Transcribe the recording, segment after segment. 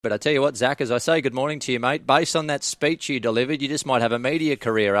But I tell you what, Zach, as I say good morning to you, mate, based on that speech you delivered, you just might have a media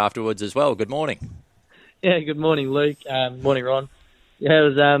career afterwards as well. Good morning. Yeah, good morning, Luke. Morning, Ron. Yeah,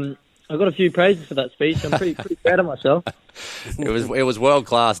 it was. I got a few praises for that speech. I'm pretty proud of myself. It was world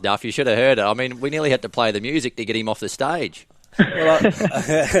class, Duff. You should have heard it. I mean, we nearly had to play the music to get him off the stage. Well,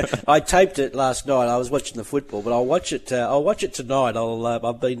 I taped it last night. I was watching the football, but I'll watch it. I'll watch it tonight.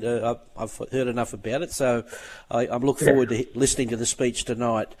 I've heard enough about it, so I'm looking forward to listening to the speech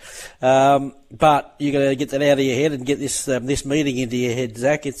tonight. But you're going to get that out of your head and get this meeting into your head,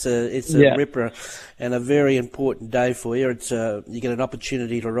 Zach. It's a ripper and a very important day for you. You get an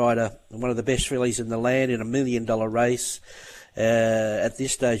opportunity to ride one of the best fillies in the land in $1 million race. At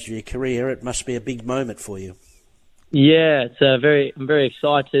this stage of your career, it must be a big moment for you. Yeah, I'm very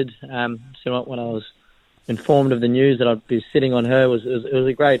excited. So when I was informed of the news that I'd be sitting on her, it was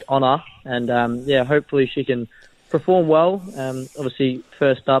a great honour, and hopefully she can perform well. Obviously,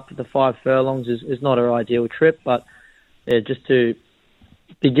 first up, the 5 furlongs is not her ideal trip, but just to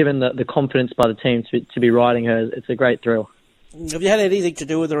be given the confidence by the team to be riding her, it's a great thrill. Have you had anything to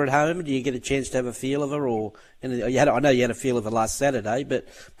do with her at home? Do you get a chance to have a feel of her, I know you had a feel of her last Saturday, but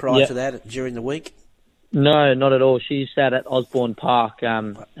prior to that, during the week? No, not at all. She sat at Osborne Park,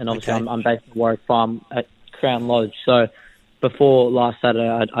 and obviously I'm based at Warwick Farm at Crown Lodge. So before last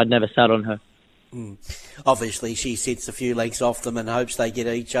Saturday, I'd never sat on her. Obviously, she sits a few lengths off them and hopes they get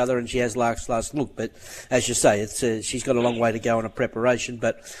each other, and she has last look. But as you say, she's got a long way to go in her preparation,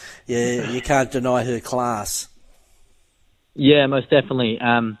 but you can't deny her class. Yeah, most definitely.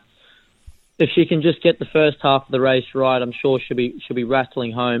 If she can just get the first half of the race right, I'm sure she'll be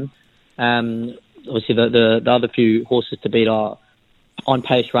rattling home. Obviously, the other few horses to beat are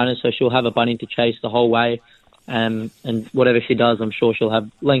on-pace runners, so she'll have a bunny to chase the whole way. And whatever she does, I'm sure she'll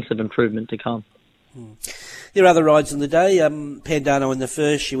have lengths of improvement to come. There are other rides in the day. Pandano in the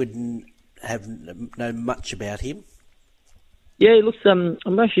first, you wouldn't know much about him. Yeah, he looks. I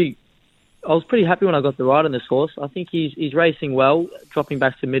was pretty happy when I got the ride on this horse. I think he's racing well, dropping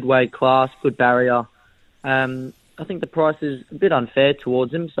back to midway class, good barrier. I think the price is a bit unfair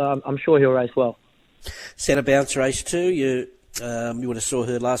towards him, so I'm sure he'll race well. Centre Bounce race 2, you would have saw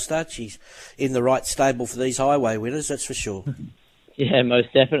her last start. She's in the right stable for these highway winners, that's for sure. Yeah,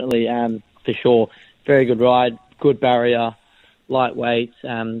 most definitely, for sure. Very good ride, good barrier, lightweight,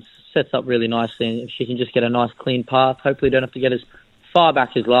 sets up really nicely. And if she can just get a nice clean path, hopefully don't have to get as far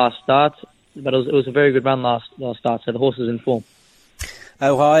back as last start. But it was a very good run last start, so the horse is in form.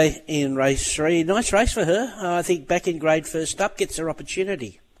 Oh, hi, in race 3. Nice race for her. I think back in grade first up gets her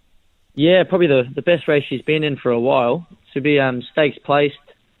opportunity. Yeah, probably the best race she's been in for a while. To be stakes placed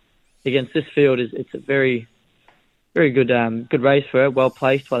against this field, it's a very, very good race for her, well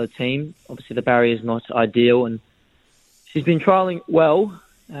placed by the team. Obviously the barrier is not ideal, and she's been trialling well,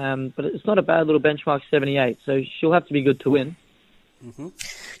 but it's not a bad little benchmark 78, so she'll have to be good to win.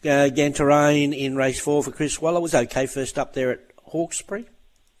 Ganterrain in race 4 for Chris Waller was okay first up there at Hawkesbury.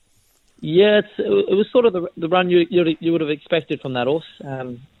 Yeah, it was sort of the run you would have expected from that horse.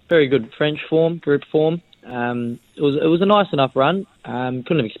 Very good French form, group form. It was a nice enough run. Couldn't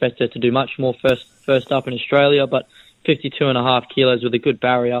have expected her to do much more first up in Australia, but 52.5 kilos with a good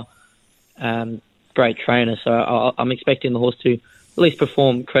barrier. Great trainer, so I'm expecting the horse to at least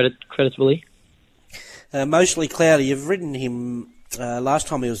perform creditably. Mostly Cloudy. You've ridden him last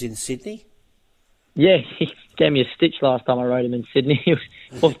time he was in Sydney. Yeah, he gave me a stitch last time I rode him in Sydney. He was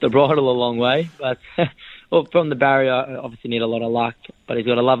off the bridle a long way, but well, from the barrier, obviously need a lot of luck. But he's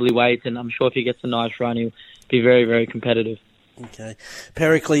got a lovely weight, and I'm sure if he gets a nice run, he'll be very, very competitive. Okay.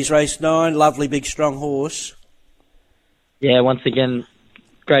 Pericles race 9, lovely big strong horse. Yeah, once again,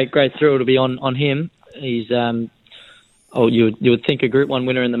 great thrill to be on him. He's you would think a Group 1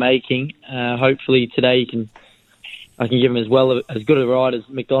 winner in the making. Hopefully today I can give him as good a ride as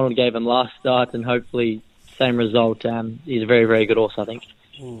McDonald gave him last start, and hopefully same result. He's a very, very good horse, I think.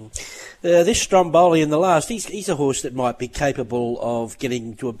 This Stromboli in the last, he's a horse that might be capable of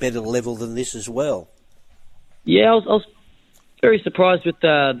getting to a better level than this as well. Yeah, I was very surprised with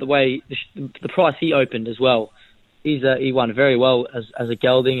the way the price he opened as well. He won very well as a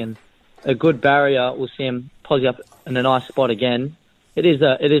gelding, and a good barrier will see him posse up in a nice spot again. It is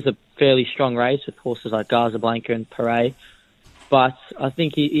a fairly strong race with horses like Casablanca and Perret, but I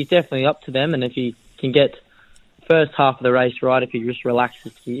think he's definitely up to them, and if he can get first half of the race right, if he just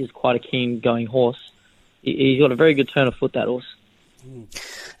relaxes, he is quite a keen going horse. He's got a very good turn of foot, that horse.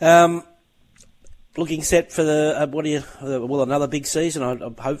 Looking set for another big season,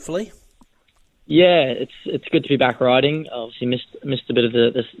 hopefully. Yeah, it's good to be back riding. Obviously missed a bit of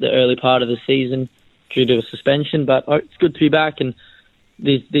the early part of the season due to a suspension, but it's good to be back and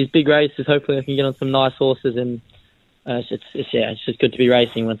these big races. Hopefully, I can get on some nice horses, and it's just good to be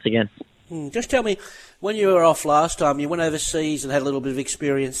racing once again. Just tell me, when you were off last time, you went overseas and had a little bit of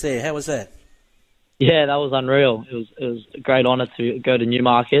experience there. How was that? Yeah, that was unreal. It was a great honour to go to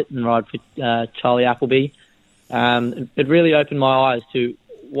Newmarket and ride for Charlie Appleby. It really opened my eyes to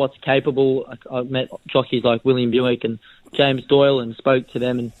what's capable. I met jockeys like William Buick and James Doyle and spoke to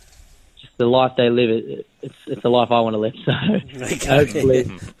them, and just the life they live. It's a life I want to live. So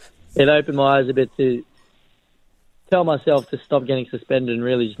hopefully it opened my eyes a bit to tell myself to stop getting suspended and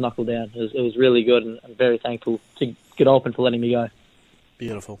really just knuckle down. It was really good, and I'm very thankful to Godolphin for letting me go.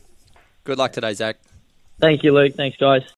 Beautiful. Good luck today, Zach. Thank you, Luke. Thanks, guys.